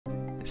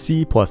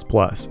C++,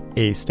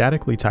 a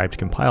statically typed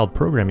compiled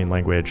programming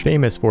language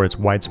famous for its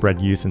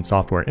widespread use in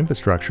software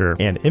infrastructure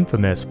and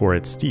infamous for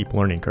its steep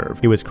learning curve.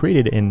 It was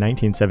created in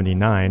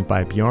 1979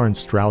 by Bjarne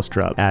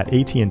Stroustrup at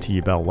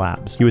AT&T Bell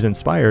Labs. He was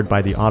inspired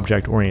by the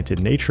object-oriented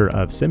nature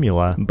of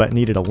Simula, but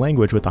needed a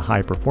language with the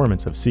high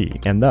performance of C,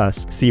 and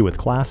thus C with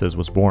classes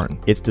was born.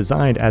 It's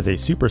designed as a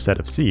superset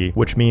of C,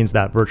 which means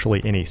that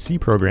virtually any C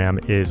program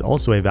is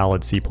also a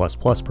valid C++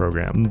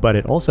 program, but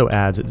it also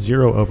adds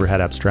zero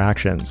overhead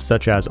abstractions,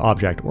 such as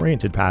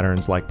object-oriented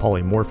patterns like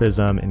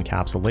polymorphism,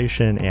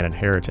 encapsulation, and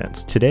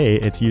inheritance. Today,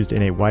 it's used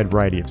in a wide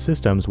variety of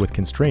systems with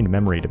constrained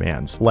memory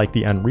demands, like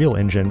the Unreal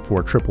Engine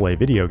for AAA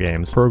video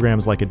games,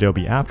 programs like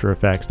Adobe After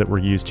Effects that were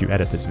used to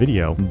edit this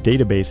video,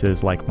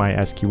 databases like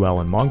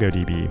MySQL and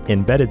MongoDB,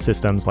 embedded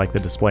systems like the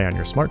display on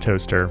your smart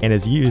toaster, and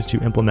is used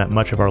to implement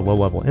much of our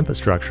low-level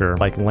infrastructure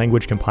like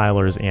language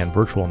compilers and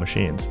virtual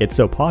machines. It's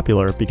so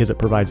popular because it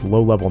provides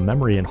low-level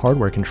memory and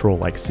hardware control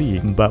like C,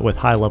 but with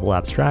high-level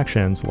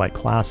abstractions like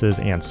classes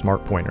and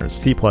smart pointers.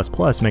 C++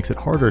 makes it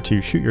harder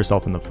to shoot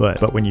yourself in the foot,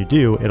 but when you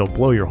do, it'll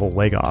blow your whole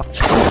leg off.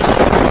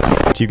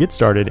 To get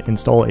started,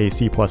 install a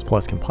C++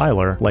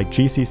 compiler like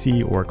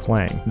GCC or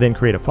Clang, then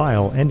create a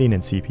file ending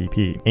in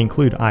CPP.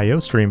 Include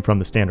IOStream from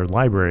the standard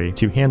library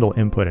to handle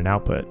input and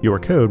output. Your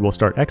code will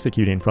start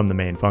executing from the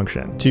main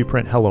function. To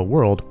print hello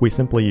world, we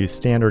simply use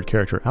standard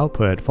character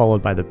output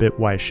followed by the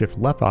bitwise shift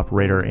left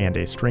operator and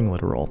a string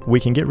literal. We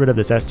can get rid of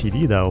this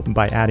std though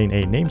by adding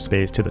a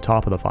namespace to the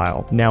top of the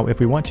file. Now if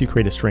we want to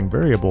create a string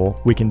variable,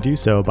 we can do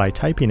so by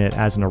typing it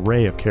as an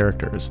array of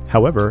characters.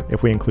 However,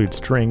 if we include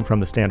string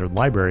from the standard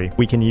library,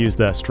 we can use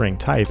the string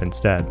type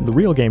instead. The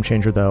real game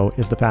changer though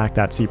is the fact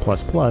that C++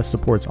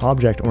 supports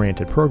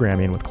object-oriented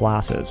programming with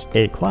classes.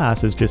 A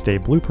class is just a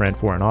blueprint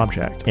for an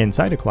object.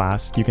 Inside a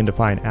class, you can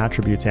define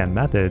attributes and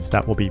methods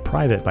that will be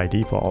private by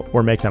default,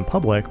 or make them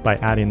public by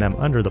adding them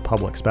under the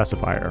public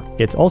specifier.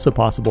 It's also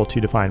possible to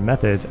define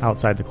methods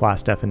outside the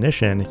class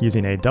definition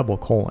using a double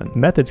colon.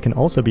 Methods can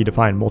also be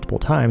defined multiple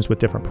times with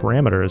different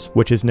parameters,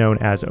 which is known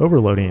as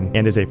overloading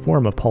and is a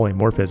form of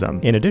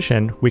polymorphism. In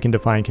addition, we can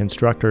define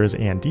constructors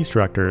and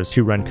destructors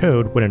to run code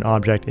when an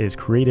object is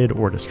created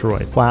or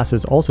destroyed.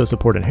 Classes also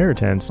support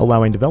inheritance,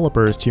 allowing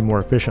developers to more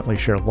efficiently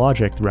share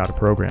logic throughout a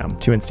program.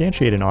 To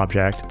instantiate an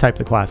object, type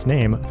the class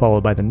name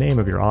followed by the name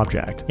of your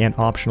object, and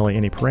optionally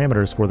any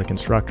parameters for the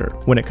constructor.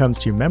 When it comes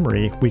to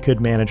memory, we could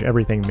manage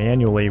everything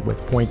manually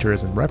with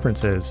pointers and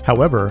references.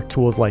 However,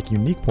 tools like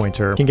Unique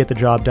Pointer can get the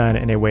job done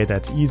in a way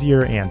that's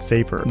easier and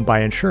safer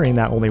by ensuring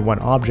that only one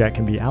object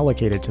can be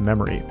allocated to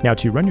memory. Now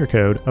to run your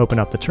code, open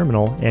up the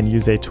terminal and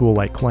use a tool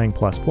like Clang++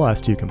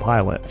 to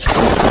compile it.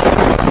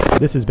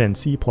 This has been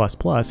C++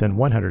 in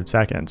 100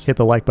 seconds. Hit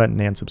the like button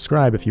and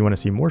subscribe if you want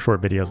to see more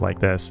short videos like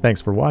this.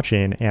 Thanks for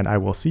watching, and I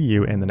will see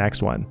you in the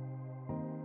next one.